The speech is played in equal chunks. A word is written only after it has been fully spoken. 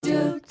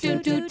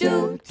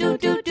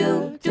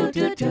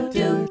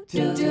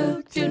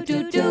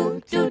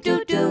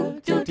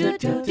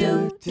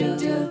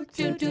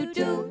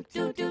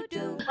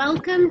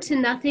to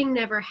Nothing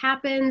Never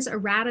Happens, a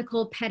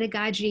radical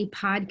pedagogy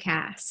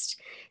podcast.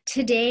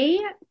 Today,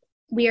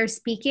 we are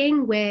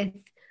speaking with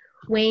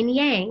Wayne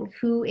Yang,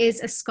 who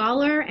is a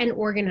scholar and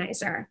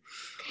organizer.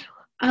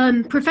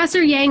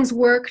 Professor Yang's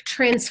work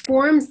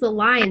transforms the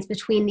lines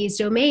between these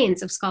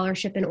domains of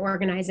scholarship and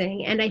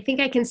organizing, and I think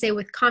I can say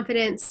with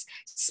confidence,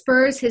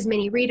 spurs his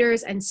many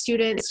readers and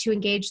students to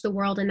engage the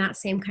world in that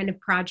same kind of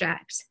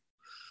project.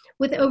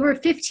 With over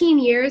 15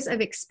 years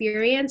of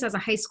experience as a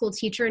high school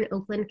teacher in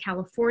Oakland,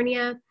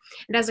 California,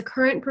 and as a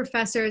current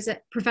professor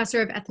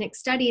of ethnic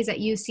studies at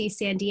UC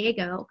San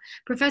Diego,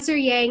 Professor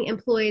Yang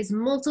employs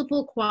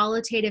multiple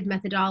qualitative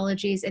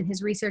methodologies in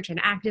his research and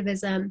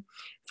activism,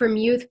 from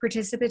youth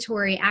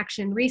participatory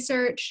action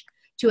research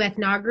to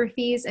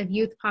ethnographies of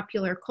youth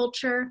popular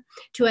culture,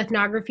 to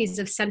ethnographies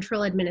of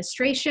central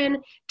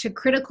administration, to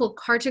critical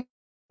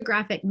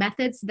cartographic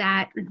methods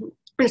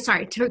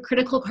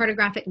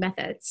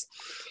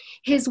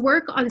His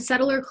work on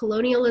settler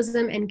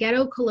colonialism and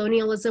ghetto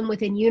colonialism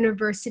within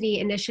university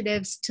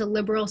initiatives to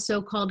liberal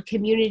so-called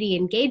community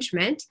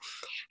engagement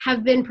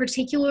have been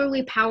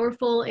particularly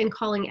powerful in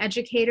calling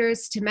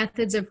educators to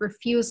methods of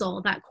refusal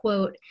that,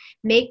 quote,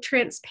 make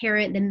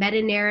transparent the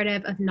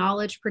meta-narrative of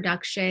knowledge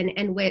production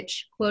and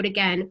which, quote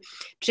again,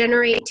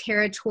 generate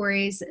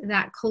territories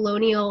that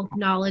colonial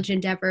knowledge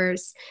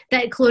endeavors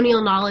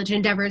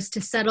to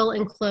settle,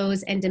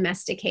 enclose, and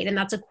domesticate. And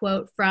that's a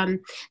quote from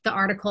the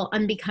article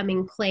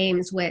Unbecoming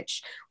Claims,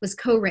 which was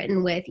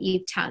co-written with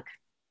Eve Tuck.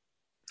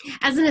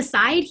 As an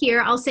aside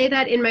here, I'll say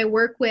that in my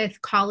work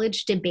with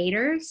college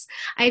debaters,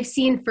 I've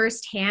seen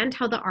firsthand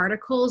how the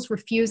articles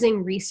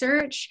Refusing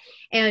Research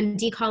and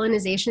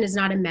Decolonization is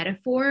Not a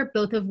Metaphor,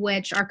 both of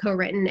which are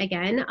co-written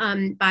again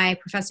by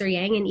Professor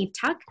Yang and Eve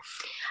Tuck,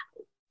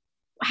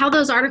 how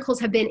those articles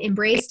have been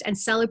embraced and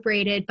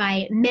celebrated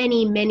by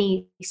many,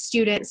 many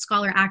students,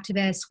 scholar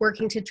activists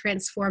working to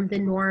transform the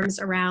norms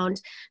around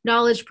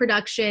knowledge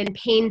production,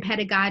 pain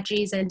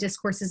pedagogies, and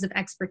discourses of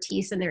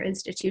expertise in their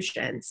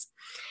institutions.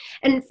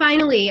 And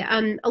finally,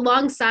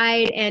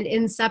 alongside and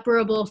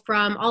inseparable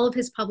from all of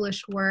his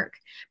published work,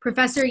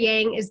 Professor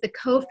Yang is the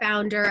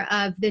co-founder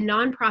of the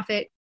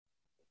nonprofit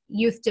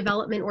youth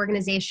development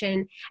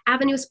organization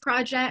Avenues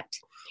Project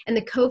and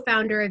the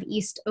co-founder of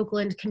East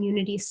Oakland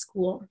Community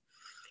School.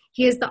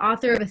 He is the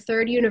author of A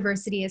Third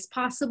University is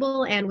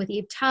Possible, and with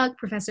Eve Tuck,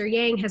 Professor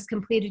Yang has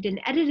completed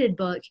an edited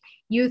book,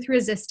 Youth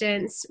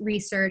Resistance,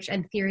 Research,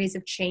 and Theories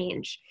of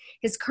Change.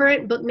 His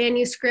current book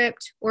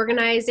manuscript,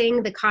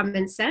 Organizing the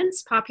Common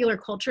Sense, Popular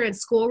Culture, and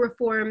School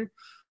Reform,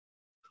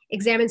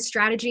 examines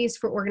strategies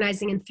for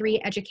organizing in three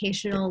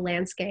educational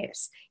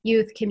landscapes: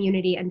 youth,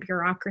 community, and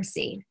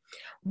bureaucracy.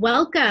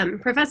 Welcome,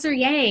 Professor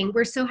Yang.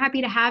 We're so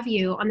happy to have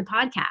you on the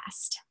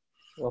podcast.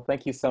 Well,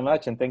 thank you so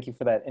much, and thank you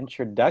for that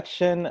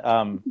introduction.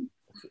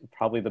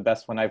 Probably the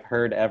best one I've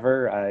heard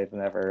ever. I've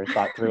never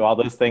thought through all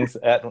those things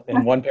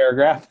in one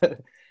paragraph.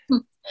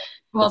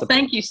 Well,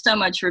 thank you so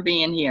much for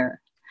being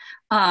here.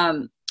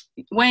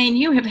 Wayne,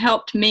 you have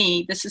helped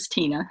me, this is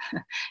Tina,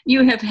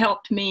 you have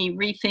helped me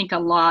rethink a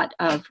lot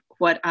of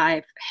what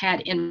I've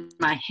had in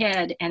my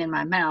head and in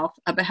my mouth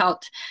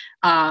about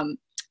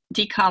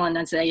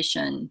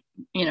decolonization,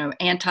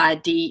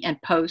 anti-de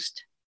and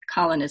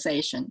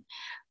post-colonization.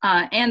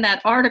 And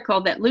that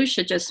article that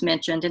Lucia just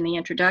mentioned in the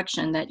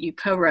introduction that you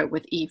co-wrote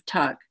with Eve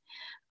Tuck,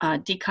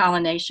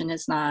 decolonization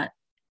is not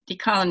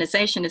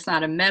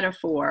a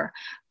metaphor.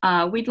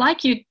 We'd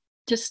like you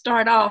to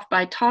start off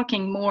by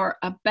talking more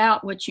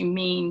about what you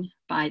mean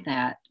by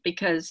that,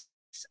 because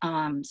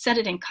set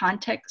it in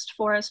context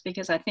for us,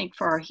 because I think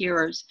for our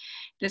hearers,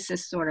 this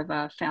is sort of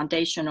a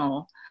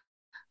foundational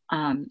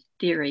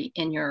theory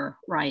in your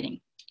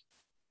writing.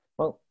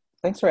 Well,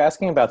 thanks for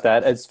asking about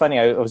that. It's funny,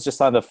 I was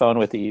just on the phone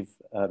with Eve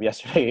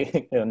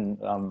yesterday, and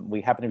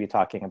we happened to be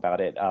talking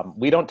about it.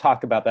 We don't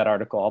talk about that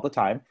article all the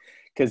time,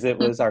 because it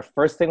was our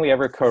first thing we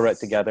ever co-wrote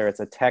together.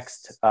 It's a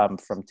text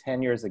from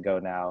 10 years ago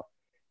now.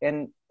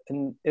 And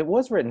it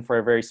was written for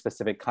a very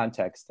specific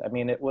context. I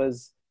mean, it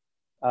was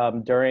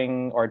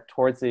during or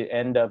towards the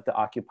end of the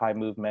Occupy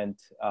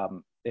movement.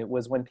 It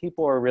was when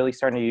people were really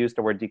starting to use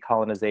the word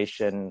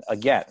decolonization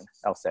again,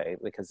 I'll say,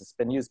 because it's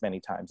been used many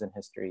times in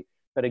history,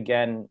 but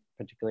again,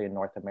 particularly in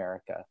North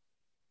America.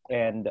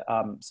 And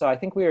so I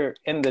think we were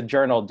in the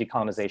journal,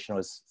 Decolonization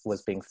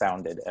was being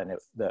founded, and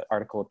the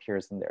article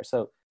appears in there.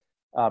 So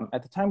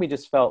at the time, we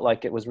just felt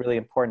like it was really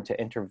important to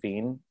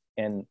intervene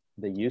in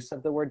the use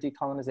of the word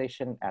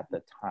decolonization at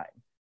the time.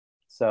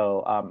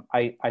 So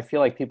I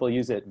feel like people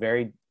use it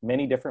very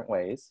many different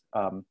ways.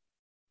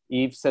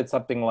 Eve said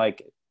something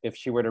like, if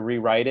she were to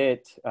rewrite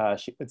it,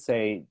 she would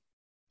say,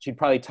 she'd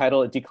probably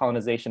title it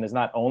Decolonization is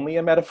Not Only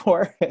a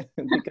Metaphor,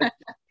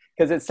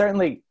 because it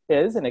certainly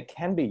is, and it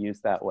can be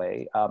used that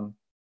way. And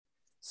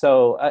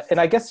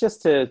I guess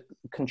just to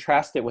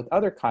contrast it with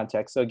other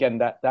contexts, so again,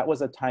 that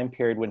was a time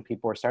period when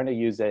people were starting to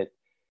use it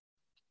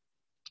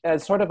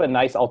as sort of a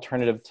nice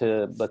alternative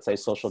to, let's say,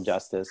 social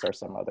justice or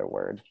some other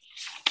word.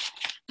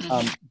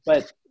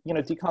 But,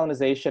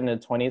 decolonization in the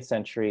 20th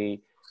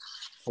century,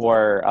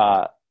 for,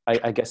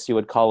 I guess you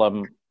would call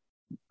them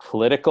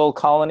political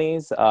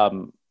colonies,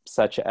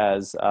 such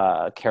as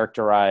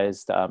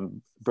characterized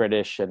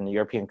British and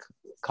European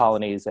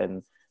colonies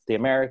in the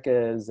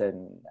Americas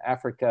and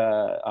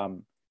Africa,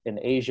 in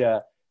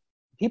Asia,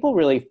 people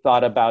really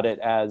thought about it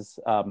as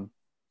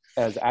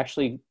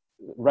actually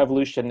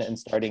revolution and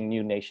starting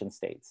new nation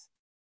states.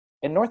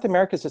 In North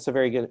America is just a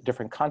very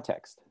different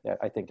context,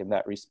 I think, in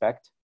that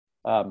respect.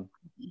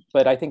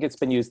 But I think it's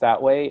been used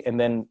that way. And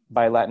then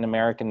by Latin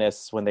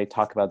Americanists, when they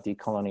talk about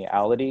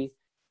decoloniality,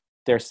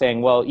 they're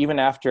saying, well, even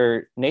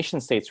after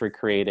nation states were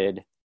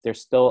created,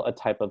 there's still a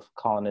type of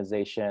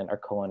colonization or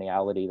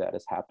coloniality that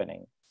is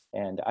happening.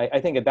 And I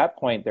think at that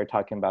point, they're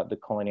talking about the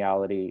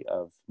coloniality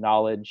of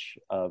knowledge,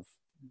 of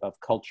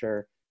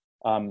culture.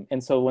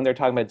 And so when they're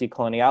talking about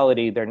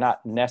decoloniality, they're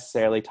not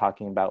necessarily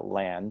talking about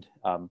land.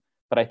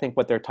 But I think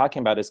what they're talking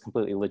about is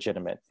completely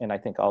legitimate. And I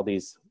think all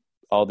these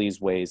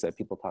ways that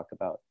people talk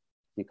about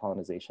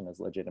decolonization is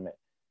legitimate.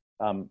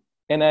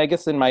 And I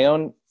guess in my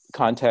own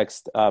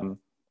context,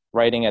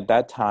 writing at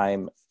that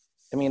time,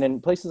 I mean, in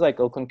places like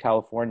Oakland,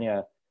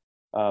 California,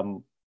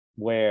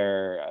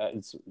 where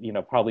it's, you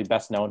know, probably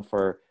best known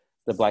for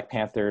the Black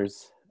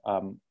Panthers,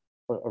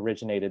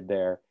 originated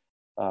there.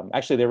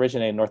 Actually, they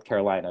originated in North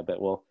Carolina, but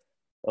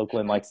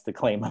Oakland likes to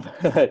claim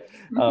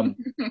them.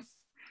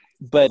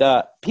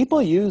 But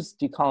people use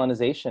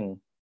decolonization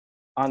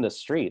on the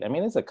street. I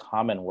mean, it's a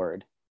common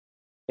word,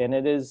 and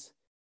it is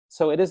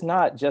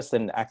not just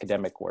an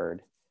academic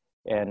word.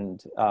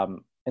 And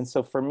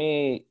so for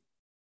me,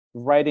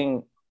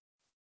 having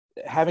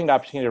the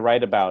opportunity to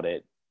write about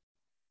it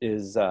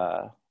is,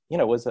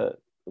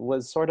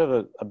 was sort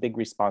of a big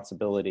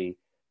responsibility.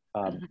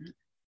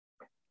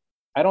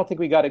 I don't think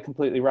we got it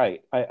completely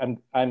right.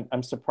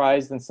 I'm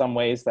surprised in some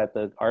ways that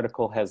the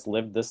article has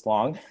lived this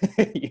long,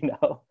 you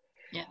know?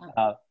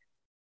 Yeah.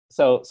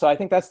 So I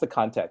think that's the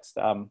context.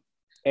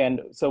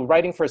 And so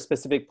writing for a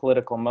specific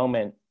political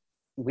moment,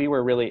 we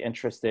were really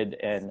interested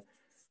in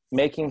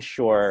making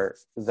sure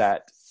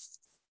that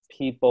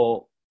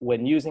people,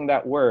 when using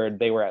that word,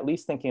 they were at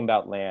least thinking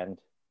about land,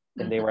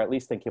 and they were at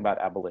least thinking about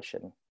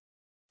abolition.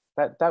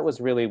 That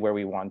was really where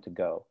we wanted to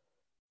go.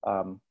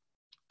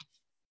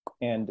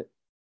 And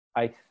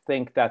I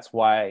think that's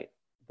why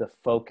the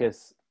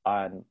focus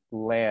on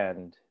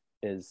land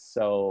is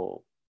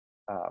so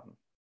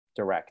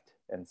direct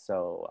and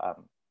so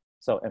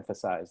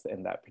emphasized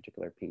in that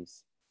particular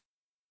piece.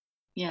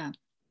 Yeah.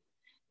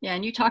 Yeah,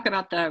 and you talk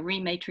about the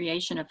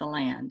rematriation of the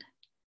land.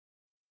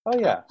 Oh,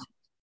 yeah.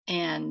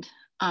 And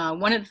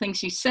one of the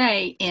things you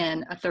say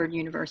in A Third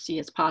University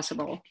is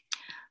Possible,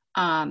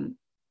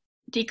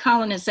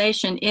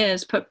 decolonization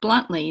is, put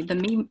bluntly,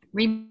 the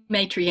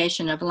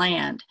rematriation of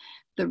land,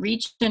 the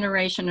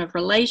regeneration of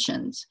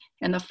relations,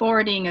 and the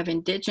forwarding of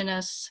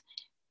Indigenous,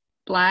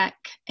 Black,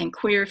 and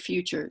queer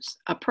futures,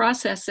 a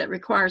process that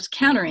requires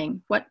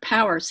countering what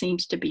power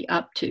seems to be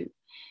up to.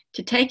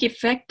 To take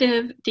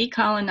effective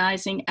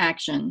decolonizing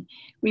action,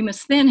 we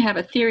must then have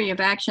a theory of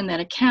action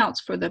that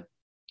accounts for the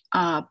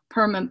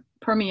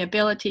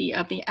permeability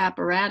of the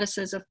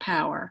apparatuses of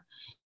power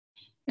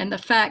and the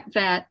fact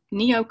that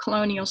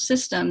neo-colonial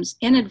systems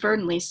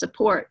inadvertently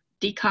support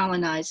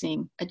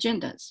decolonizing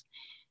agendas.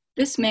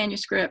 This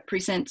manuscript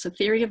presents a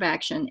theory of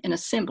action in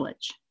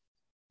assemblage,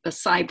 the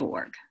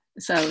cyborg.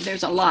 So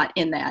there's a lot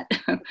in that.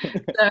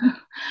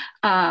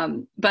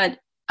 But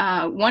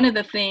one of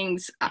the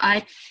things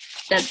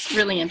that's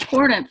really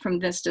important from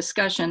this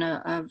discussion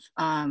of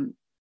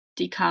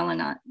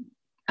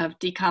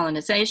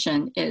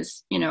decolonization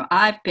is, you know,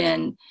 I've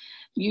been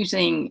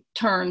using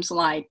terms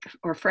like,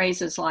 or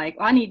phrases like,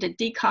 I need to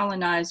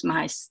decolonize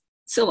my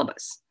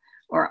syllabus,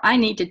 or I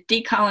need to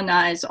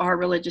decolonize our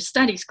religious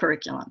studies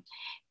curriculum.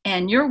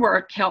 And your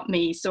work helped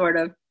me sort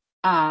of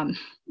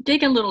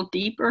dig a little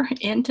deeper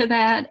into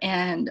that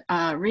and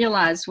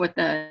realize what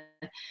the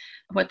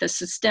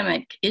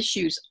systemic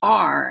issues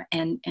are,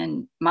 and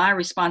my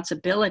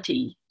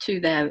responsibility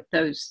to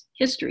those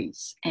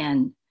histories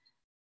and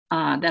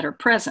that are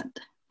present.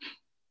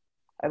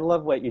 I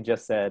love what you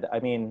just said. I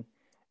mean,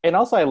 and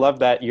also I love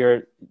that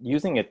you're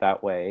using it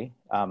that way.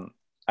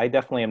 I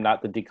definitely am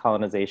not the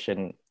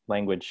decolonization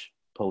language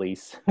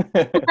police. So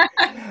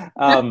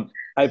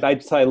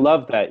I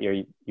love that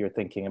you're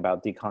thinking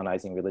about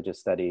decolonizing religious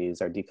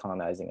studies or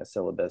decolonizing a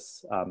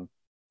syllabus.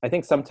 I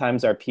think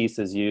sometimes our piece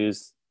is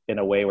used in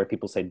a way where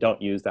people say,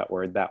 don't use that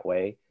word that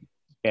way.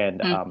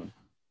 And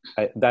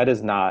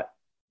that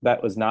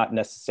was not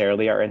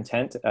necessarily our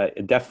intent.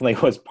 It definitely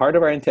was part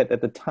of our intent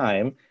at the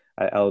time.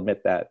 I'll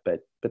admit that,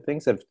 but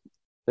things have,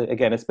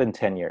 again, it's been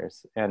 10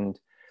 years. And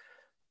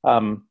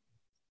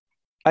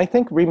I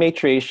think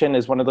rematriation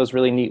is one of those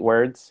really neat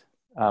words.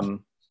 I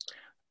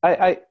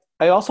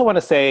also want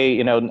to say,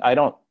 you know, I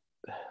don't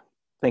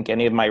think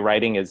any of my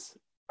writing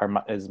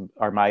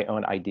are my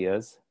own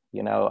ideas.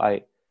 You know,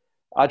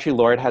 Audre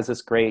Lorde has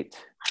this great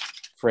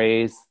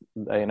phrase,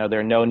 you know, there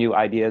are no new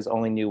ideas,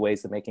 only new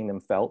ways of making them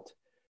felt.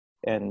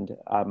 And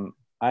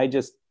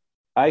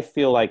I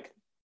feel like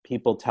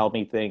people tell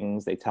me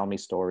things, they tell me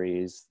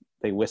stories,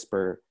 they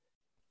whisper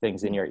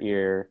things in your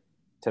ear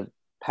to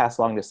pass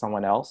along to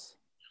someone else.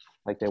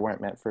 like they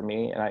weren't meant for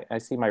me. And I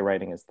see my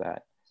writing as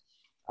that.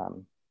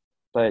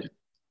 But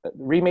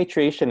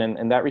rematriation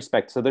in that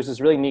respect, so there's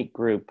this really neat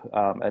group,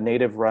 a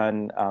Native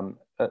run,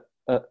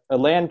 a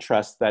land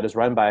trust that is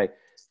run by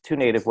two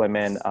Native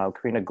women,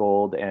 Karina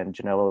Gold and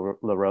Janella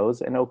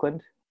LaRose in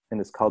Oakland, and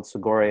it's called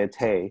Sogorea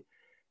Te.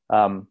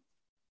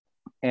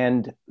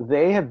 And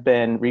they have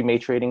been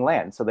rematriating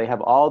land. So they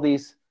have all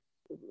these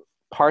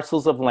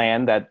parcels of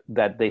land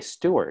that they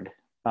steward.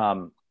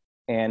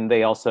 And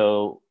they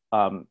also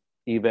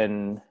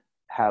even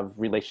have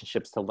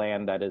relationships to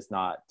land that is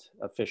not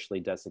officially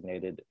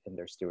designated in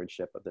their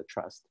stewardship of the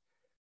trust.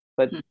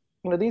 But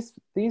these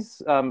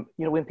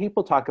when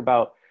people talk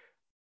about,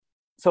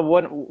 so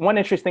one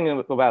interesting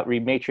thing about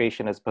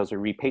rematriation as opposed to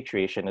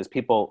repatriation is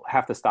people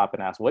have to stop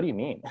and ask, what do you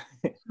mean?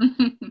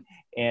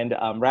 And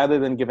rather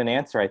than give an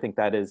answer, I think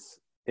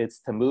it's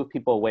to move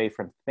people away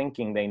from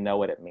thinking they know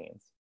what it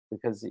means.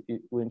 Because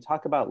when you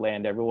talk about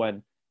land,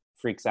 everyone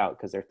freaks out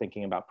because they're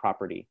thinking about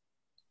property.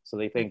 So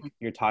they think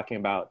you're talking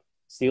about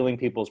stealing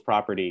people's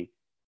property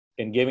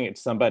and giving it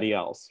to somebody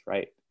else,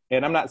 right?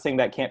 And I'm not saying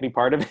that can't be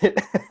part of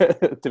it,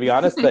 to be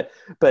honest,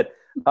 but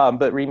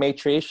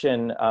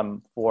rematriation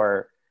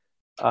for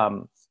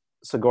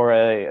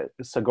Sogorea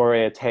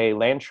Te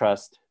Land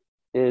Trust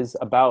is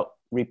about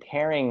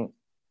repairing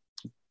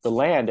the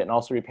land and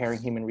also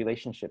repairing human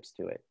relationships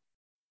to it.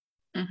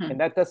 And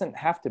that doesn't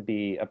have to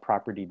be a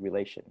property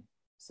relation.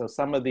 So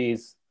some of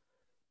these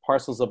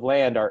parcels of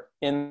land are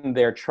in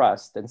their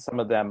trust, and some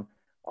of them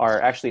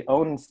are actually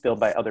owned still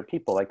by other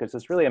people. Like there's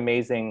this really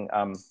amazing,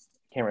 can't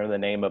remember the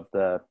name of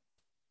the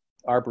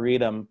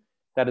arboretum,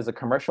 that is a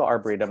commercial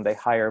arboretum. They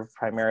hire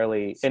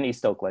primarily, in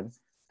East Oakland,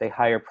 they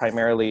hire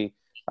primarily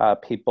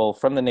people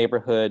from the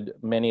neighborhood,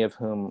 many of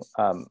whom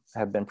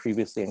have been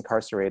previously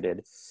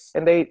incarcerated.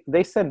 And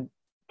they send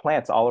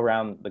plants all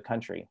around the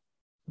country.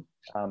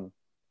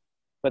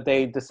 But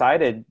they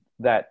decided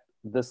that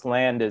this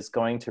land is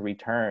going to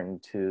return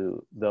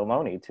to the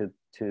Ohlone, to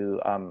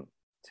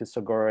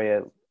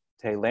Sogorea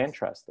Te Land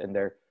Trust. And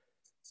they're,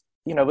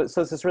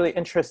 so it's this really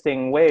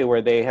interesting way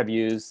where they have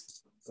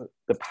used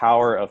the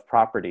power of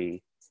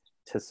property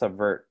to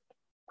subvert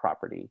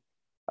property.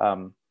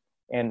 And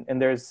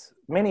there's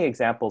many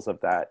examples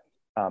of that.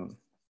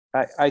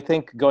 I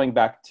think going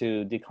back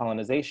to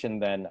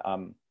decolonization, then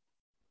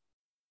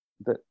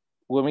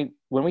when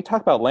we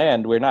talk about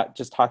land, we're not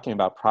just talking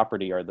about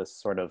property or this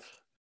sort of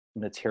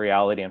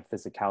materiality and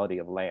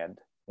physicality of land.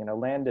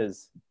 Land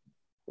is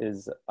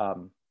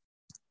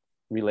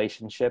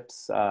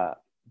relationships,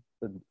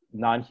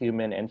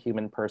 non-human and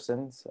human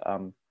persons.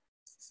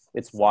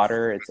 It's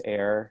water, it's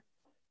air,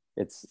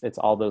 it's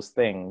all those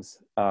things.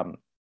 And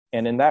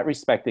in that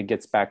respect, it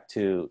gets back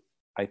to,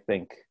 I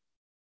think,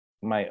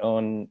 my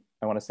own,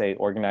 I want to say,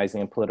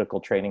 organizing and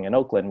political training in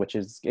Oakland, which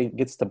is, it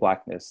gets to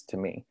Blackness to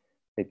me.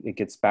 It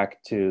gets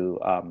back to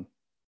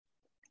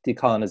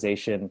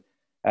decolonization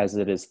as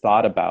it is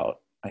thought about,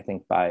 I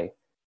think, by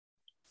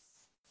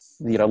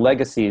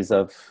legacies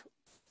of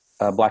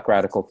Black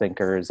radical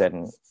thinkers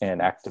and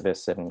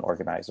activists and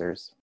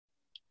organizers.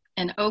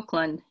 And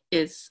Oakland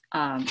is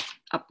a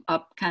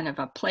kind of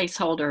a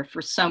placeholder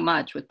for so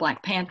much, with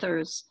Black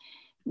Panthers,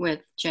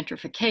 with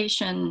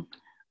gentrification,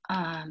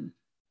 the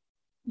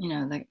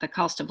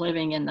cost of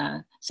living in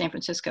the San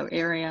Francisco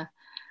area,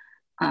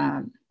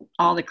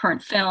 all the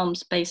current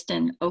films based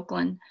in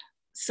Oakland.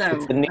 So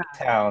it's a neat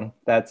town,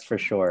 that's for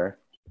sure.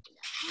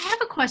 I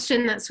have a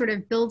question that sort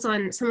of builds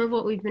on some of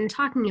what we've been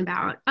talking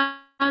about.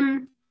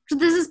 So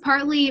this is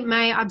partly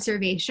my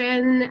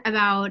observation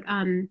about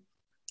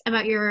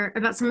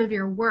some of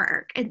your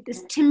work.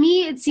 To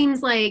me, it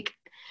seems like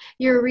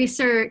your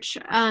research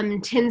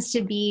tends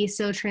to be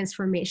so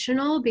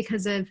transformational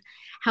because of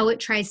how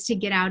it tries to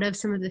get out of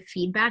some of the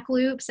feedback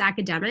loops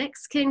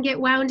academics can get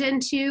wound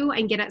into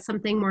and get at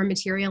something more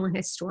material and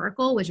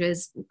historical, which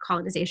is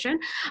colonization.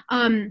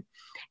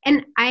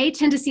 And I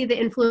tend to see the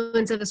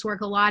influence of this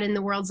work a lot in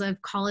the worlds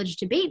of college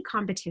debate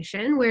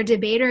competition, where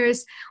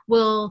debaters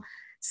will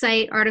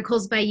cite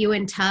articles by you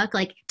and Tuck,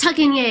 like Tuck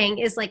and Yang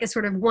is like a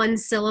sort of one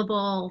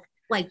syllable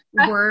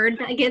word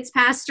that gets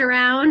passed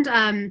around.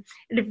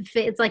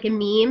 It's like a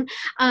meme.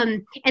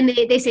 And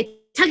they say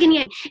Tuck and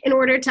Yang in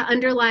order to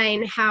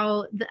underline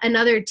how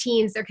another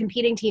team's, their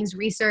competing team's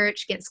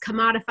research gets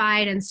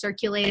commodified and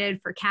circulated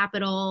for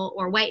capital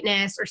or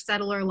whiteness or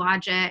settler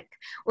logic,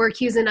 or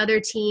accuse another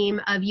team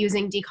of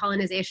using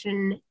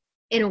decolonization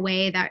in a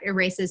way that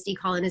erases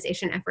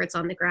decolonization efforts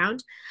on the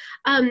ground.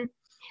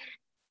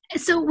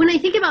 So when I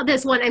think about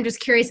this one, I'm just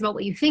curious about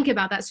what you think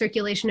about that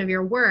circulation of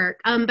your work.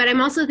 But I'm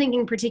also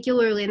thinking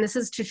particularly, and this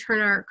is to turn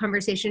our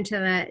conversation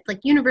to the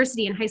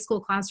university and high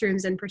school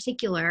classrooms in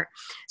particular,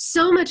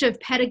 so much of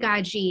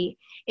pedagogy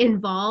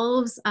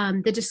involves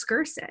the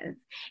discursive.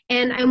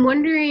 And I'm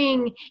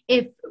wondering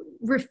if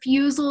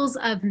refusals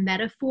of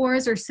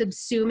metaphors or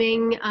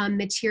subsuming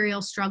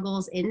material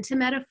struggles into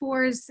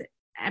metaphors,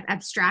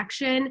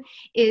 abstraction,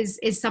 is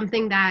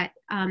something that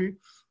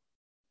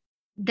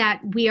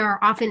that we are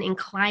often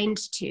inclined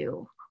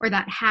to, or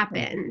that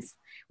happens,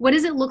 What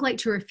does it look like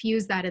to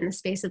refuse that in the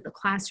space of the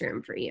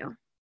classroom for you?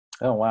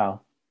 Oh,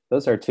 wow.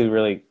 Those are two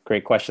really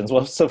great questions.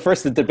 Well, so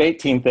first, the debate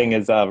team thing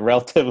is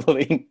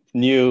relatively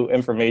new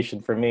information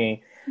for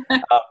me.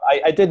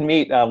 I did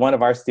meet one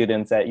of our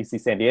students at UC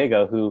San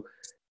Diego who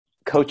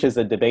coaches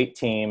a debate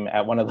team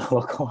at one of the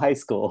local high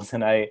schools,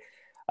 and I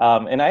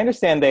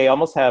understand they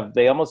almost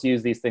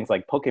use these things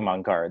like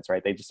Pokemon cards,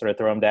 right? They just sort of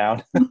throw them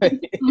down,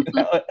 you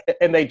know,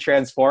 and they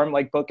transform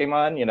like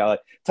Pokemon, you know,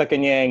 like Tuck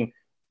and Yang,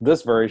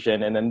 this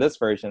version, and then this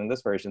version, and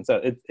this version. So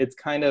it's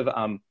kind of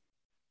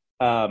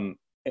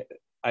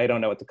I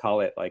don't know what to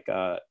call it, like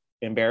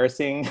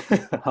embarrassing,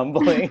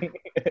 humbling.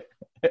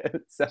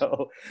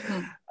 So,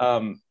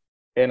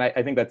 and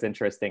I think that's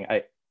interesting.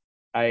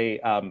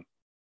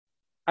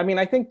 I mean,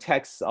 I think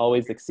texts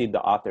always exceed the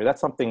author.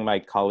 That's something my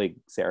colleague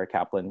Sarah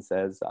Kaplan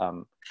says.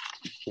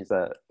 She's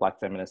a Black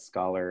feminist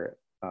scholar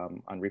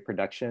on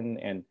reproduction,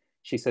 and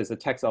she says the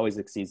text always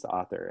exceeds the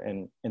author.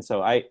 And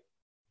so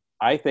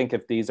I think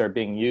if these are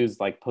being used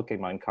like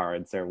Pokemon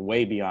cards, they're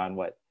way beyond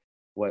what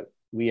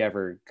we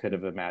ever could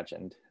have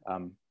imagined.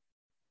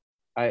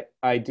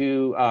 I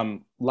do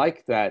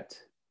like that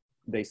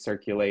they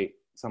circulate.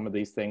 Some of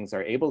these things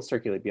are able to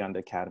circulate beyond the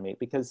academy,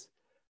 because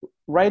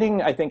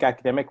writing, I think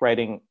academic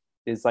writing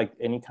is like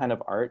any kind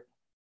of art.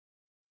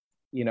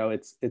 You know,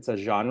 it's a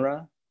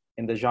genre,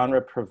 and the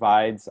genre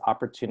provides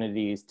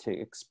opportunities to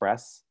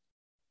express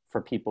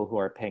for people who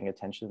are paying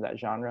attention to that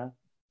genre,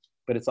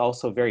 but it's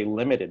also very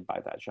limited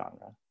by that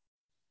genre,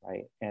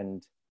 right?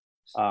 And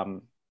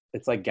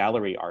it's like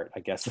gallery art,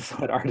 I guess is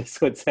what artists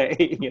would say,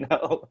 you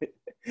know?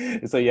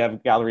 So you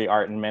have gallery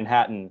art in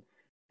Manhattan,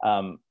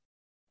 and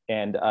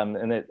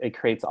it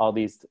creates all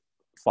these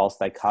false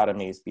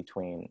dichotomies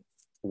between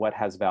what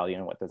has value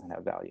and what doesn't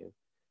have value.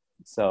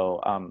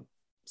 So,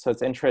 so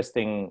it's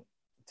interesting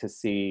to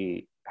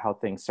see how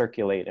things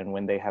circulate and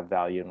when they have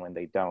value and when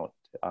they don't.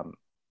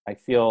 I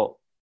feel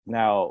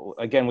now,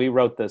 again, we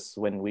wrote this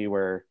when we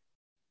were,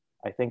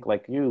 I think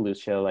like you,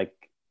 Lucia, like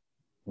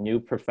new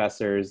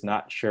professors,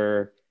 not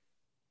sure,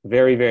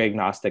 very, very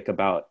agnostic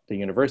about the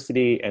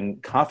university,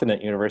 and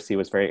confident university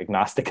was very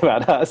agnostic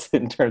about us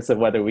in terms of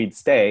whether we'd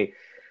stay.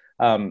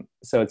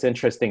 So it's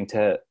interesting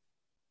to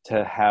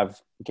have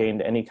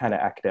gained any kind of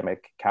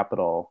academic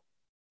capital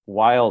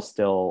while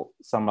still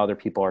some other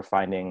people are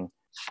finding,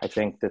 I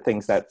think, the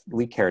things that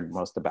we cared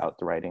most about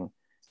the writing,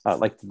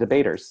 like the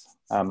debaters.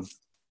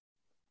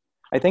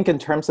 I think in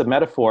terms of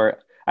metaphor,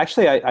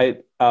 actually, I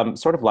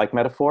sort of like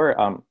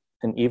metaphor,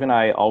 and even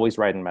I always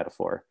write in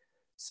metaphor.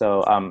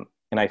 So,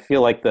 and I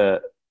feel like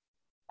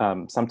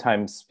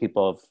sometimes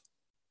people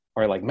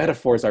are like,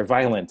 metaphors are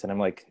violent, and I'm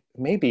like,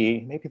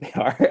 maybe they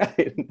are,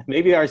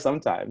 maybe they are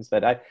sometimes,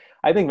 but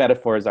I think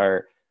metaphors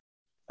are,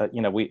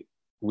 you know,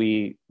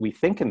 we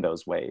think in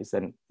those ways,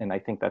 and I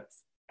think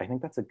that's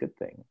a good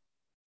thing.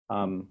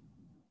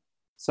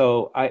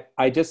 So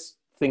I just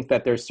think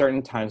that there's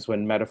certain times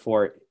when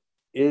metaphor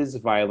is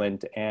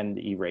violent and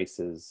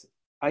erases.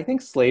 I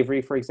think slavery,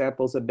 for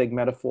example, is a big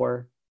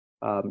metaphor.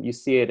 You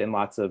see it in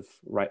lots of,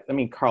 right? I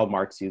mean, Karl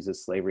Marx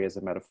uses slavery as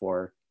a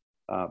metaphor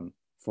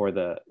for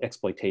the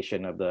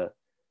exploitation of the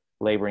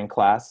laboring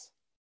class.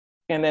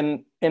 And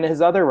then in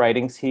his other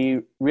writings, he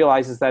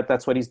realizes that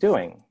that's what he's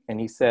doing. And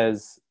he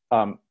says,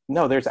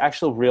 no, there's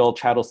actual real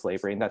chattel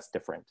slavery, and that's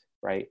different,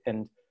 right?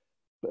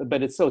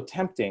 But it's so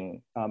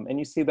tempting. And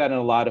you see that in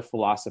a lot of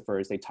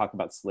philosophers. They talk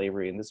about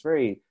slavery in this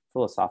very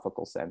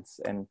philosophical sense.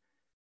 And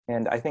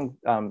I think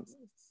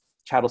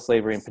chattel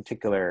slavery in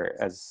particular,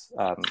 as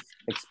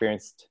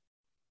experienced,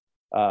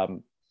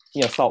 you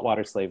know,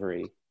 saltwater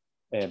slavery,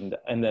 and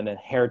then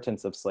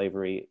inheritance of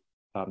slavery,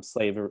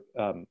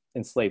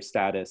 enslaved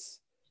status.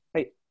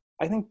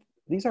 I think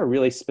these are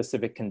really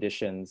specific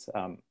conditions.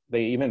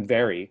 They even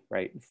vary,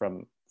 right,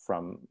 from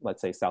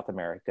let's say South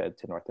America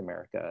to North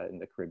America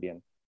and the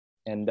Caribbean,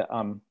 and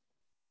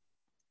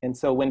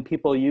so when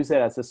people use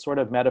it as a sort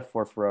of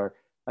metaphor for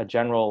a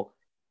general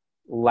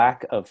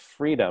lack of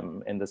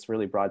freedom in this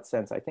really broad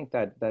sense, I think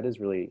that is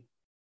really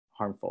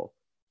harmful.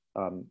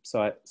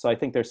 So I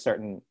think there's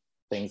certain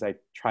things I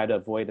try to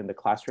avoid in the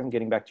classroom,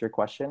 getting back to your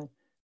question,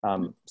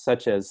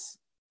 such as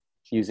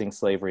using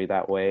slavery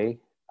that way.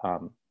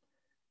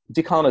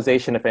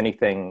 Decolonization, if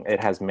anything,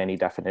 it has many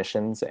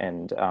definitions.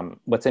 And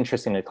what's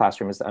interesting in the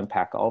classroom is to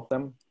unpack all of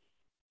them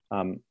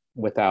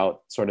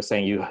without sort of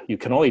saying you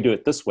can only do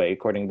it this way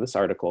according to this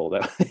article.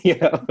 That, you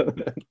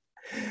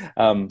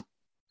know.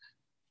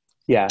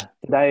 Yeah.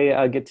 Did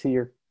I get to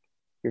your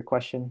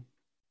question?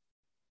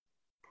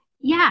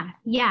 Yeah,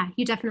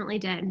 you definitely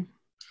did.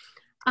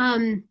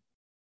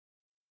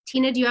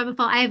 Tina, do you have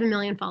I have a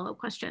million follow-up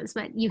questions,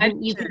 but you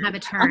can have a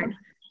turn.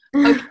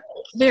 Okay.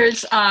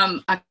 There's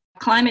a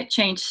climate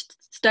change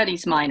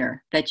studies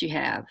minor that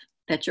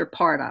you're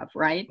part of,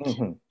 right?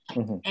 Mm-hmm.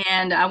 Mm-hmm.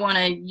 And I want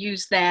to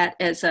use that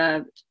as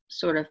a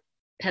sort of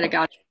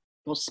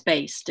pedagogical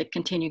space to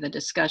continue the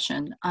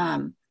discussion.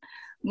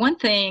 One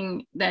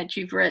thing that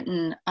you've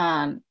written,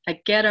 a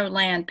ghetto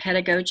land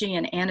pedagogy,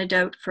 an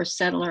antidote for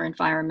settler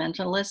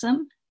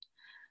environmentalism,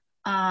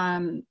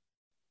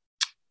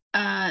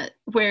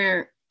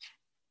 where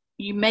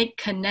you make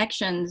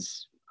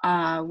connections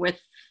with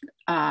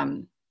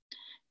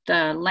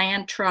the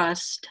land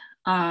trust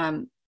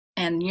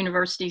and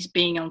universities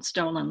being on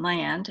stolen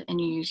land, and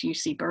you use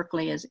UC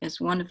Berkeley as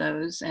one of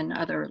those, and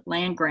other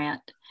land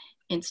grant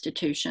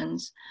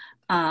institutions,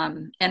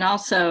 and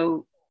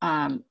also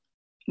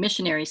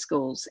missionary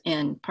schools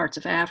in parts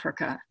of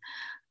Africa.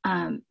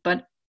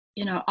 But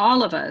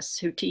all of us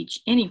who teach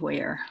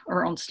anywhere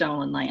are on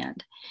stolen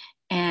land,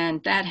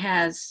 and that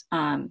has,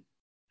 I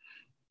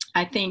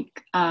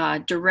think,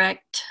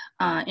 direct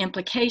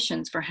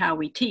implications for how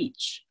we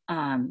teach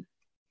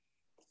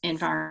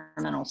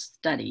environmental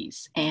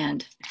studies.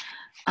 And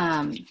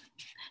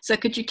so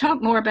could you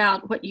talk more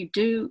about what you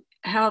do,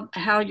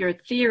 how your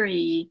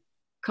theory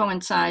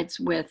coincides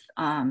with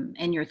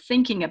and your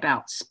thinking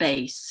about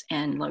space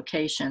and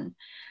location,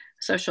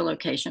 social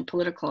location,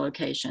 political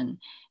location,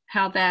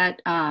 how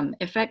that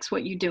affects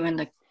what you do in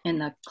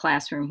the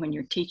classroom when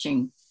you're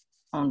teaching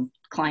on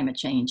climate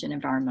change and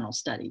environmental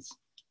studies?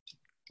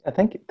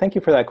 Thank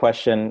you for that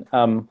question.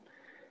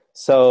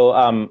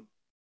 So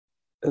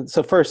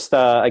first,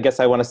 I guess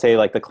I want to say,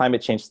 like, the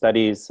climate change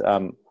studies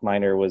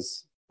minor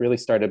was really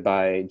started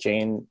by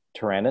Jane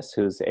Taranis,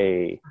 who's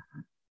a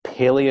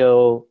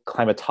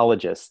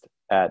paleoclimatologist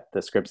at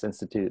the Scripps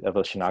Institute of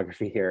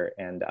Oceanography here,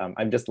 and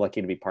I'm just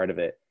lucky to be part of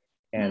it.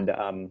 And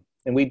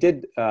we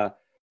did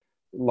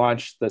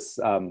launch this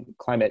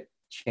climate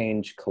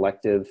change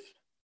collective,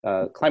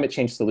 climate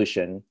change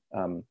solution,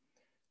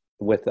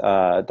 with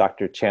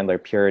Dr. Chandler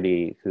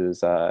Purity,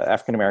 who's an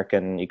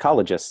African-American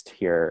ecologist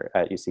here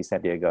at UC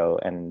San Diego.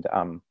 And,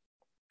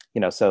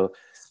 so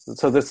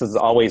this is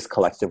always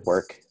collective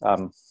work.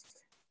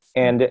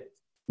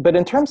 But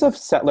in terms of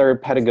settler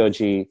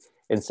pedagogy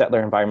and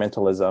settler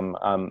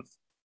environmentalism,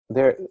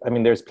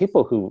 there's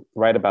people who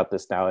write about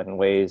this now in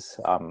ways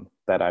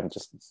that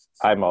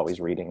I'm always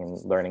reading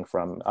and learning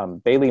from.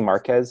 Bailey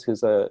Marquez,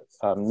 who's a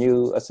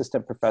new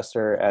assistant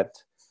professor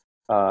at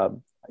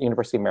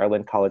University of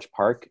Maryland, College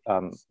Park,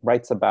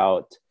 writes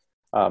about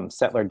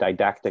settler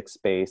didactic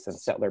space and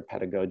settler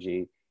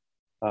pedagogy,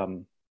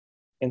 and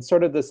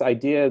sort of this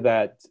idea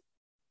that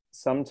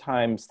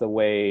sometimes the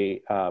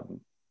way,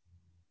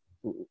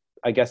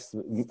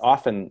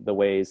 often the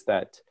ways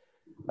that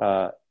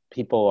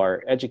people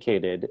are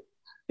educated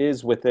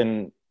is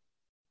within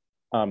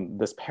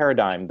this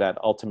paradigm that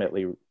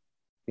ultimately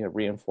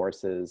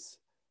reinforces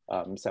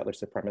settler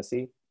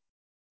supremacy,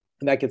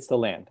 and that gets to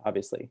land,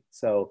 obviously.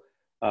 So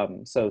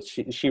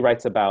she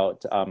writes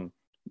about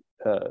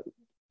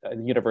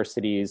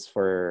universities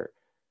for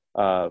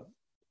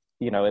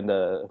in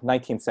the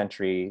 19th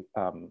century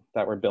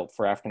that were built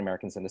for African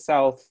Americans in the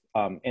South,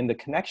 and the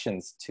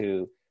connections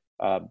to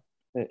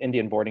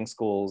Indian boarding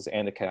schools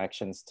and the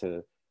connections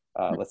to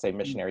let's say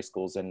missionary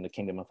schools in the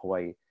Kingdom of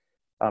Hawaii.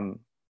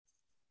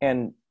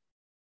 And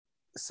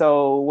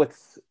so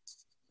with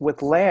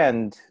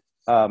land,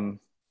 I'm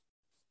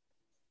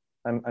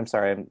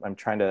sorry, I'm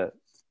trying to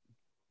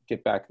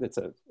get back.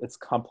 It's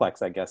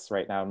complex, I guess,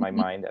 right now in my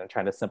mind, and I'm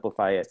trying to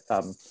simplify it.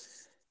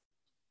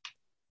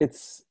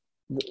 It's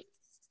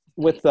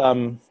with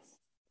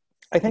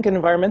I think in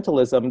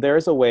environmentalism, there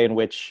is a way in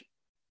which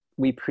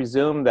we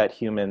presume that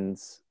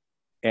humans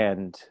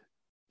and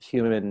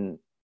human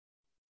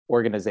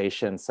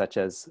organizations such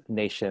as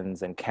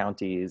nations and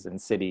counties and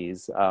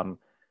cities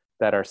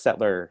that are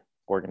settler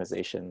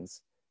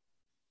organizations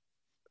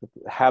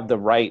have the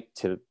right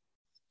to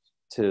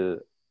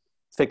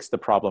fix the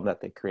problem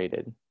that they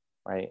created,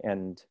 right?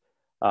 And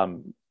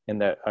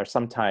that are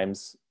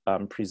sometimes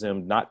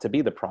presumed not to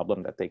be the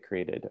problem that they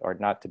created or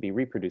not to be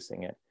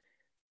reproducing it.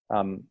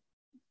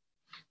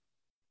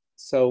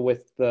 So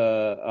with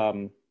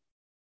the,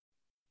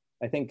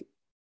 I think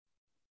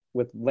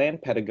with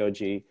land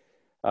pedagogy,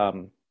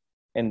 and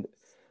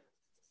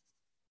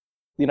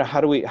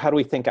how do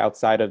we think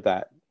outside of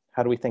that?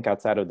 How do we think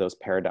outside of those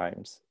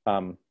paradigms?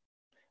 I'm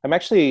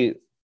actually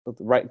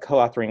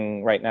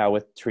co-authoring right now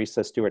with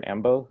Teresa Stewart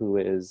Ambo, who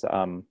is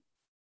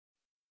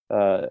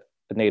a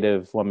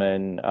Native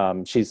woman.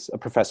 She's a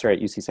professor at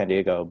UC San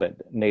Diego, but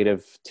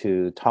native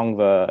to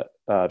Tongva.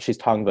 She's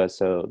Tongva,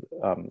 so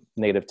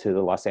native to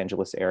the Los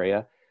Angeles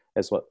area,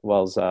 as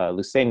well as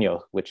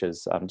Luiseño, which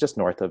is just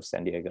north of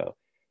San Diego.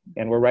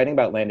 And we're writing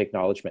about land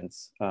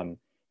acknowledgements. And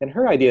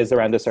her ideas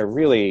around this are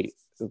really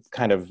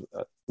kind of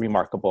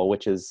remarkable,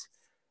 which is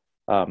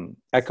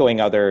echoing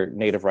other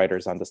Native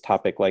writers on this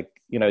topic. Like,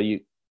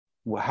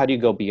 how do you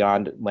go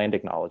beyond land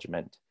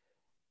acknowledgement?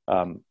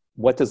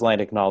 What does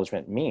land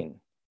acknowledgement mean?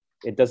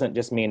 It doesn't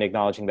just mean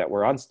acknowledging that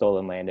we're on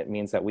stolen land. It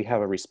means that we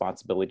have a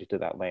responsibility to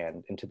that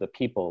land and to the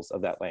peoples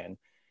of that land.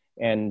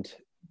 And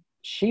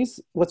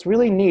what's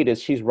really neat is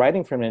she's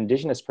writing from an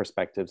indigenous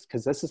perspectives,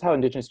 because this is how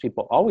indigenous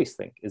people always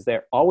think, is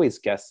they're always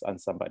guests on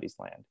somebody's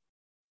land,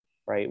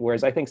 right?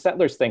 Whereas I think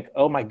settlers think,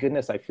 oh my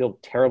goodness, I feel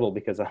terrible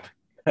because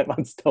I'm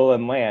on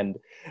stolen land.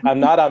 I'm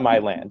not on my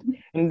land.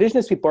 And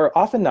indigenous people are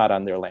often not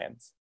on their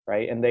lands,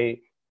 right? And their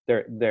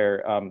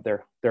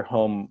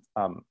home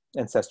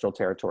ancestral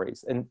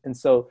territories. And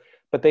so,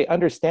 but they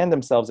understand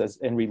themselves as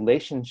in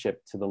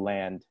relationship to the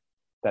land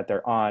that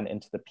they're on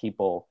into the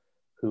people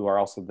who are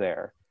also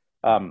there.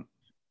 And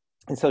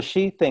so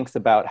she thinks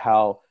about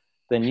how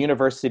then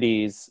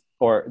universities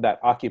or that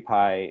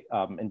occupy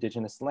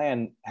indigenous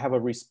land have a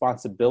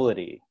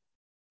responsibility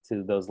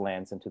to those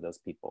lands and to those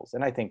peoples.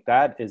 And I think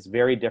that is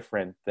very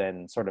different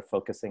than sort of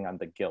focusing on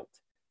the guilt.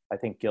 I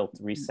think guilt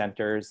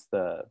recenters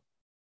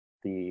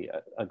the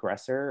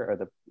aggressor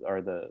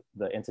or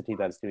the entity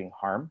that is doing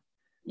harm.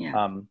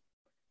 Yeah.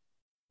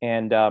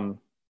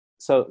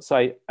 So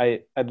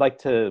I'd like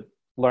to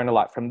learn a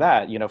lot from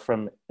that,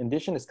 from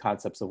indigenous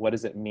concepts of what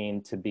does it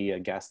mean to be a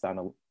guest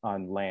on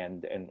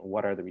land and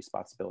what are the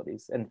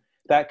responsibilities. And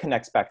that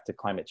connects back to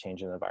climate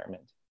change and the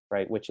environment,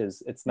 right? Which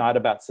is, it's not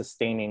about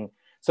sustaining.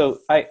 So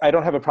I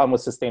don't have a problem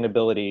with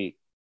sustainability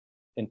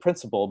in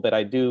principle, but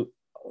I do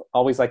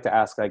always like to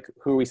ask, like,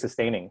 who are we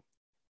sustaining?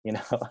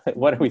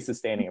 What are we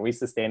sustaining? Are we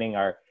sustaining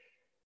are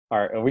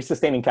we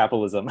sustaining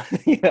capitalism?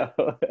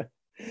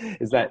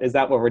 Is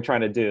that what we're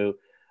trying to do?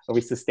 Are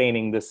we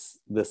sustaining these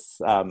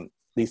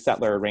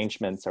settler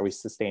arrangements? Are we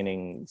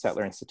sustaining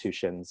settler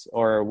institutions?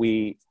 Or are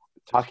we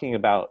talking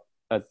about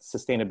a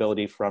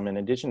sustainability from an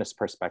indigenous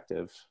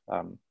perspective,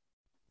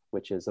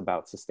 which is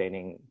about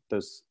sustaining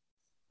those,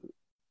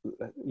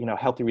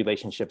 healthy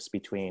relationships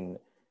between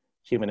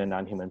human and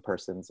non-human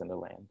persons in the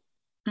land?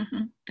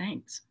 Mm-hmm.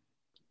 Thanks.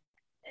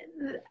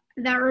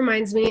 That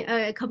reminds me,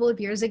 a couple of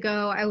years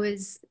ago, I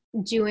was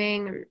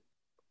doing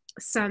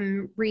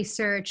some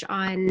research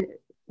on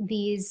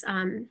these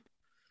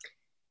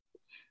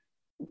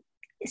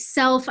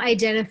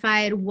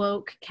self-identified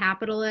woke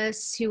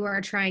capitalists who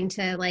are trying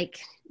to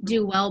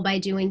do well by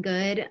doing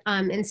good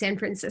in San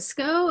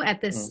Francisco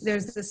at this,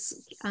 there's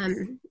this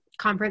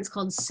conference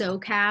called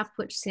SOCAP,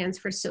 which stands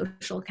for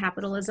Social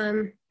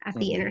Capitalism at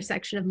the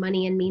intersection of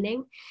money and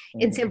meaning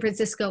in San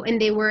Francisco. And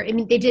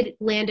they did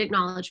land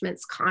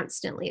acknowledgements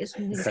constantly. It was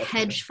these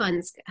hedge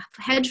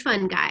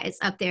fund guys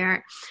up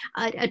there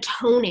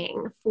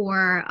atoning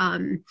for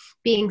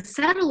being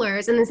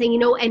settlers and then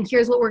saying, and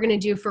here's what we're going to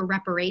do for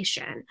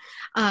reparation.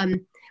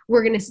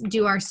 We're going to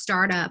do our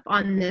startup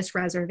on this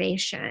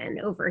reservation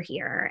over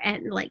here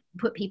and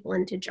put people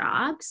into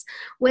jobs.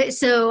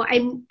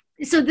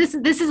 So this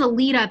is a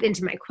lead up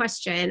into my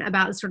question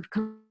about sort of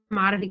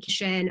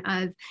commodification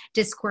of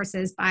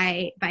discourses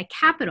by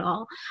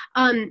capital.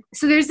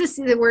 So there's this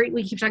where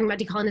we keep talking about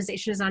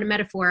decolonization is not a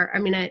metaphor. I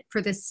mean,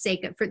 for the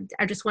sake of,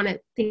 I just want to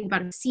think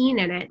about a scene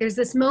in it. There's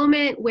this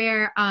moment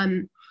where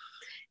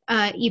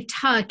Eve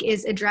Tuck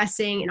is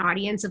addressing an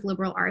audience of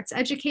liberal arts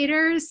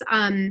educators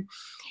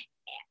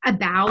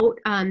about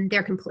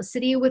their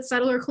complicity with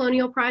settler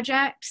colonial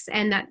projects,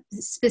 and that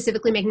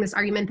specifically making this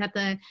argument that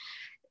the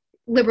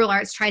liberal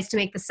arts tries to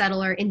make the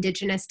settler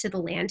indigenous to the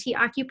land he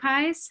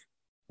occupies.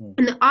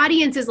 And the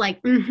audience is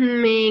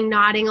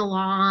nodding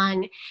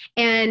along.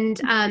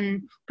 And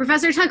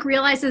Professor Tuck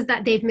realizes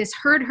that they've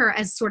misheard her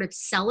as sort of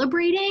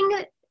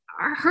celebrating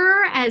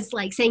her as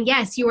saying,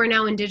 yes, you are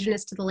now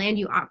indigenous to the land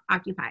you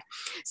occupy.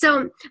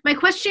 So my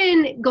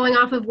question, going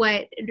off of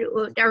what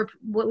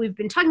we've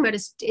been talking about,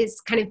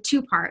 is kind of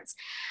two parts.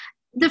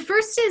 The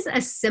first is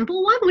a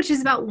simple one, which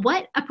is about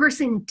what a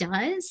person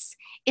does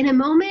in a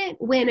moment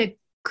when a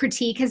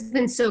critique has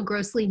been so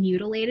grossly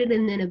mutilated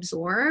and then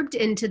absorbed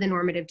into the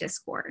normative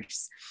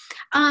discourse.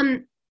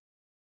 I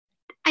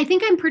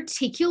think I'm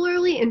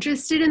particularly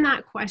interested in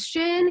that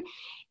question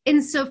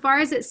insofar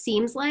as it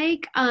seems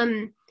like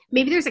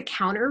maybe there's a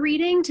counter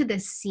reading to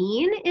this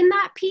scene in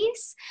that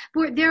piece,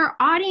 where there are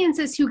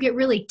audiences who get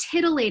really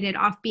titillated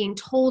off being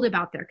told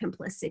about their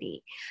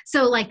complicity.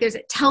 So there's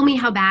a tell me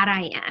how bad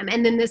I am.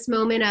 And then this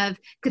moment of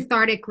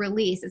cathartic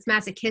release, it's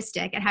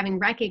masochistic at having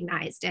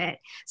recognized it.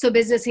 So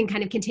business can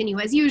kind of continue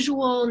as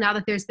usual now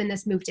that there's been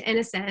this move to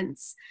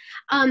innocence.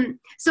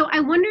 So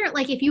I wonder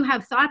if you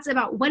have thoughts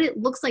about what it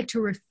looks like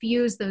to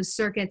refuse those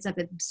circuits of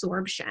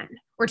absorption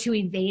or to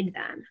evade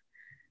them.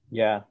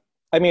 Yeah.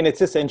 I mean, it's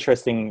just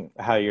interesting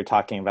how you're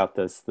talking about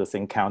this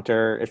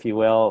encounter, if you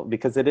will,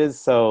 because it is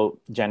so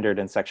gendered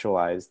and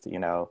sexualized,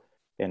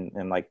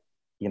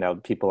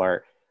 and people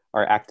are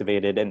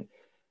activated, and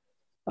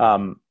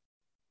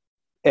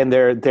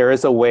there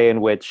is a way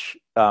in which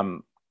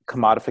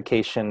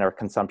commodification or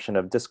consumption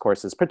of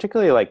discourses,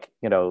 particularly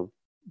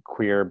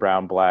queer,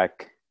 brown,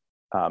 Black,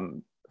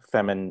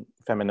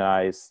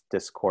 feminized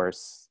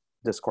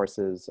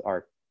discourses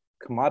are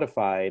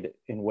commodified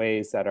in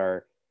ways that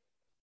are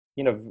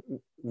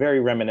very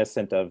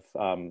reminiscent of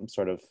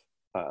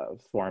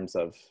forms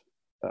of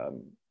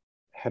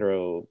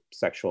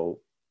heterosexual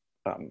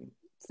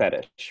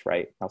fetish,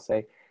 right? I'll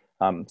say.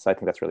 So I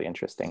think that's really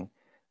interesting.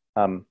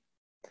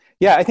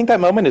 Yeah, I think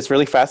that moment is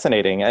really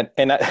fascinating, and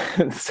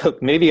so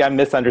maybe I'm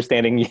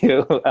misunderstanding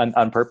you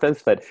on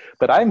purpose, but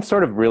I'm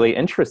sort of really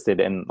interested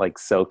in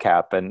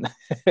SOCAP, and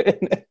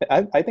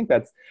I think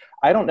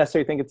I don't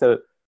necessarily think it's a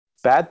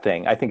bad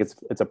thing. I think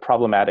it's a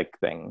problematic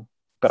thing.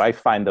 But I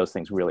find those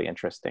things really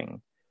interesting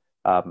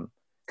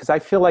because I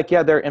feel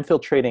they're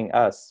infiltrating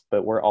us,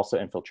 but we're also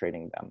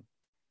infiltrating them.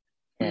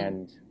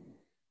 And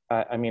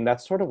I mean,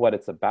 that's sort of what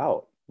it's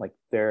about.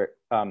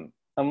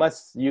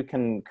 unless you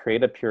can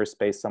create a pure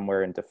space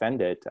somewhere and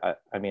defend it,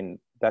 I mean,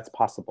 that's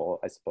possible,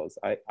 I suppose.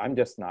 I'm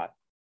just not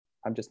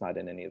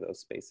in any of those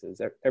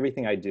spaces.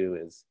 Everything I do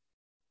is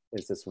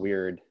this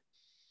weird,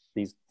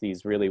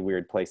 these really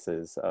weird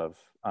places of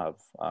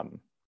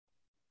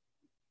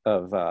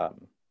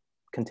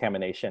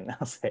contamination,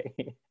 I'll say.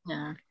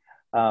 Yeah.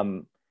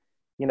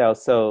 You know,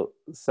 so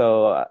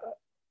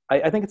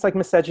I think it's like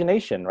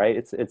miscegenation, right?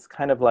 It's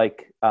kind of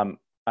like,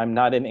 I'm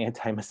not an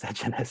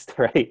anti-miscegenist,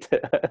 right?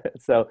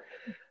 So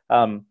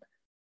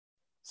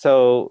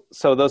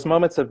those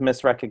moments of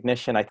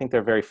misrecognition, I think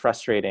they're very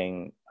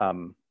frustrating,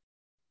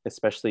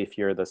 especially if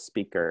you're the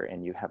speaker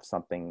and you have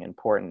something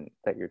important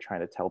that you're trying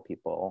to tell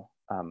people.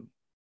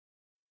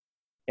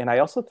 And I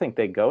also think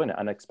they go in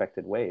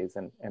unexpected ways,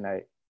 and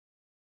I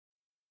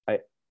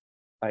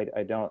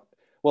don't.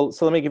 Well,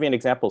 so let me give you an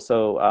example.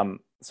 So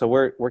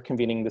we're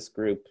convening this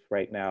group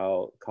right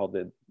now called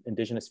the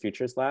Indigenous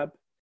Futures Lab,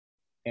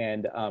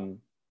 and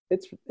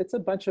it's a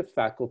bunch of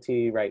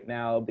faculty right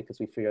now, because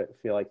we feel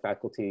like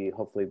faculty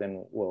hopefully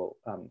then will,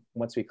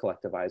 once we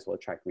collectivize, we'll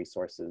attract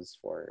resources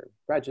for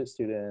graduate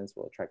students,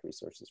 we'll attract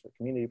resources for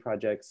community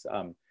projects.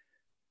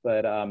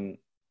 But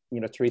you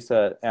know,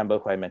 Teresa Ambo,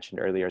 who I mentioned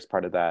earlier, is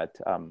part of that.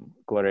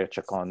 Gloria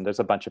Chacon, there's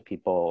a bunch of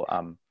people.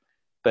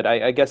 But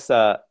I guess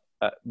the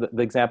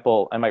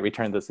example, I might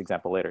return to this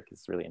example later because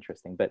it's really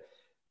interesting, but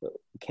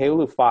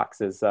Keolu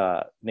Fox is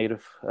a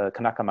native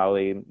Kanaka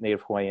Maoli,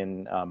 native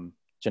Hawaiian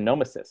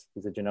genomicist.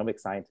 He's a genomic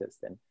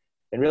scientist. And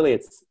really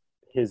it's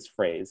his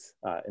phrase,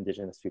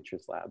 Indigenous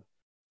Futures Lab.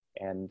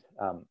 And,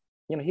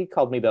 you know, he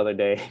called me the other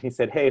day. He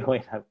said, hey,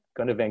 Wayne, I'm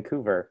going to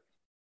Vancouver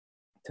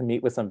to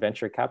meet with some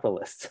venture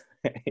capitalists.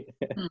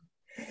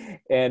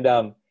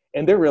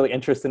 And they're really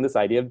interested in this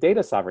idea of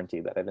data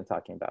sovereignty that I've been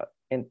talking about.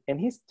 And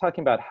he's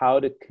talking about how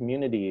do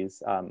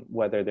communities,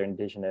 whether they're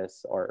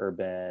indigenous or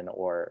urban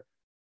or,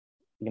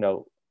 you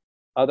know,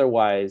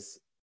 otherwise,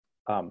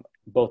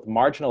 both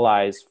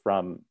marginalized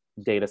from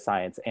data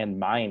science and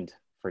mined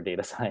for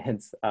data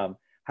science,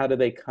 how do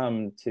they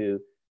come to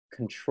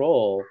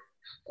control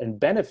and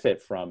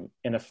benefit from,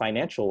 in a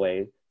financial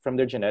way, from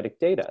their genetic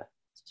data?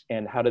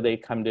 And how do they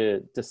come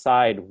to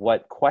decide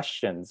what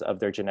questions of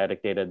their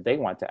genetic data they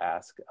want to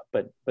ask,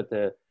 but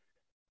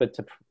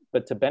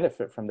to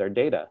benefit from their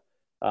data?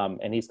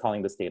 And he's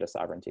calling this data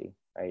sovereignty,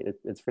 right?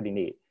 It's pretty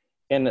neat.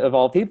 And of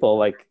all people,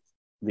 like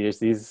there's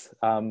these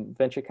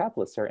venture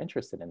capitalists are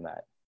interested in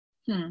that.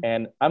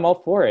 And I'm all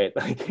for it.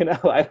 Like, you know,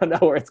 I don't know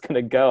where it's going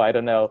to go. I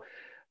don't know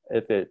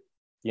if it,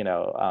 you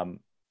know,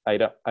 I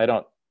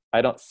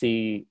don't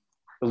see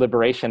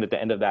liberation at the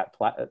end of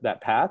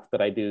that path,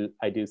 but I do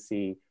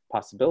see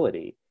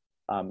possibility.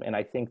 And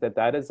I think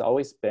that has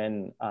always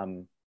been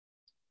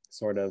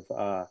sort of,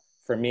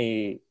 for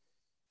me,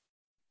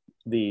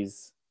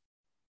 these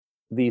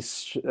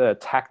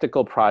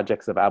tactical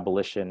projects of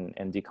abolition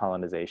and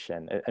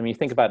decolonization. I mean, you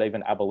think about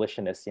even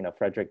abolitionists, you know,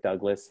 Frederick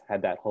Douglass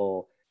had that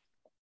whole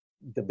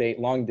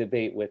long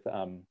debate with,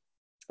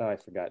 I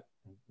forgot,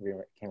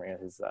 can't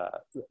remember his,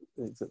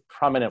 he's a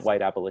prominent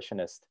white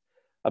abolitionist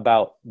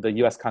about the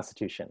US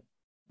Constitution.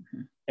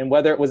 And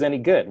whether it was any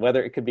good,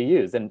 whether it could be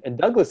used. And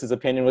Douglas's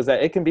opinion was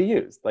that it can be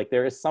used. Like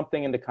there is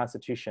something in the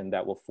Constitution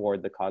that will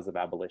forward the cause of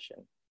abolition.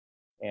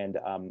 And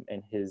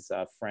his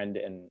friend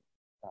and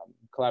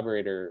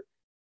collaborator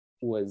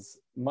was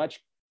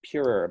much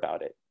purer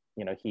about it.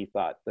 You know, he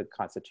thought the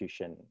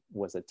Constitution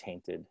was a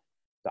tainted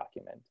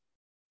document.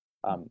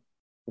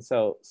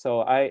 So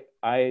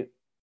I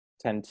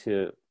tend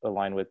to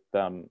align with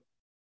the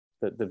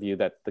view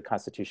that the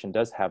Constitution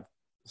does have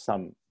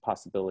some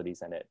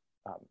possibilities in it.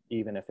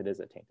 Even if it is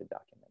a tainted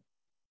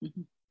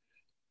document.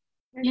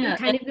 Yeah, it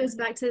kind of goes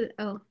back to,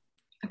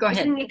 go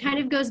ahead. It kind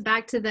of goes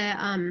back to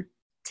the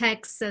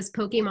texts as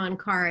Pokemon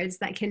cards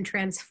that can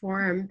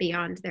transform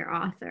beyond their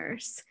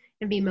authors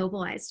and be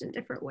mobilized in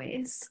different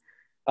ways.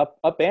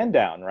 Up and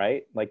down,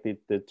 right? Like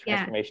the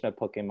transformation of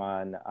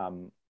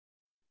Pokemon,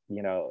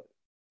 you know,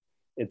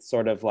 it's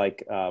sort of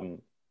like, you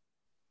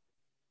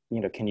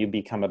know, can you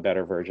become a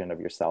better version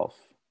of yourself?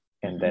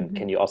 And then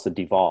can you also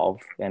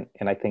devolve? And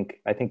I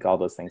think all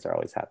those things are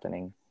always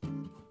happening.